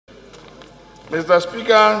Mr.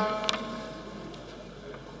 Speaker,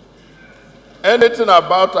 anything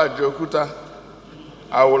about Okechukwu,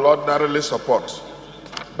 I will ordinarily support.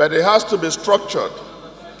 But it has to be structured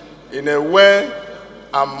in a way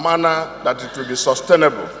and manner that it will be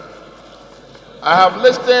sustainable. I have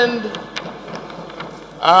listened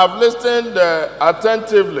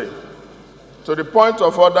attentively to the point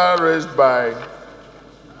of order raised by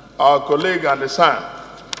our colleague and the son.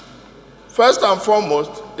 First and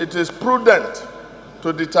foremost, it is prudent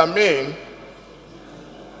to determine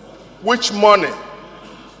which money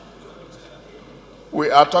we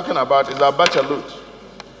are talking about is a bachelor.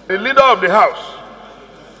 The leader of the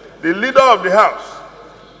House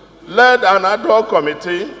led an ad hoc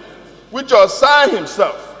committee which Osai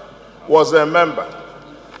himself was a member.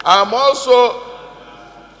 I'm also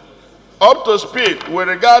up to speed with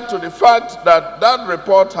regard to the fact that that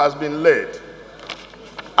report has been laid.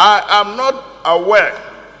 I am not aware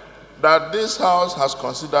that this House has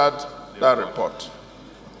considered that report.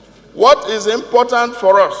 What is important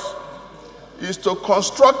for us is to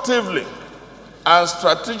constructively and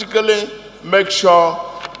strategically make sure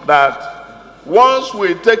that once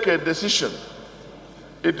we take a decision,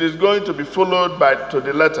 it is going to be followed to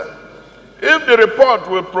the letter. If the report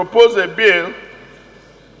will propose a bill,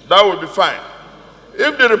 that will be fine.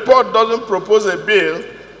 If the report doesn't propose a bill,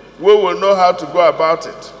 we will know how to go about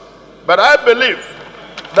it. But I believe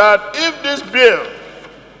that if this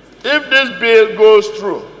bill goes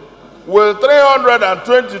through, will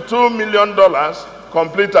 $322 million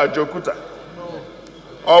complete Okechukwu?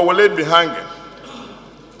 Or will it be hanging?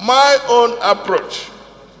 My own approach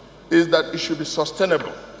is that it should be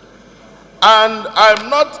sustainable. And I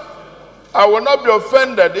will not be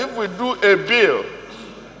offended if we do a bill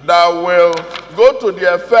that will go to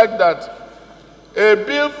the effect that a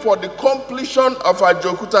bill for the completion of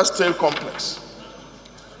Okechukwu Steel Complex,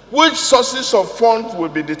 which sources of funds will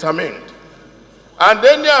be determined. And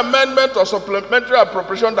any amendment or supplementary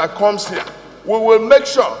appropriation that comes here, we will make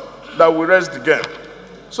sure that we raise the game.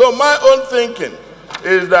 So my own thinking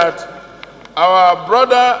is that our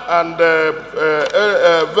brother and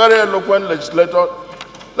very eloquent legislator,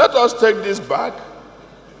 let us take this back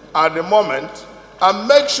at the moment and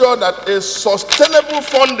make sure that a sustainable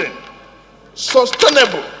funding,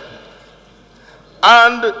 sustainable,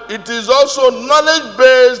 and it is also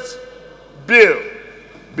knowledge-based bill,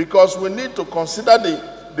 because we need to consider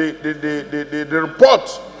the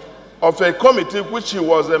report of a committee which he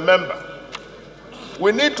was a member.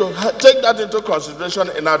 We need to take that into consideration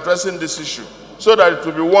in addressing this issue so that it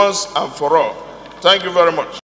will be once and for all. Thank you very much.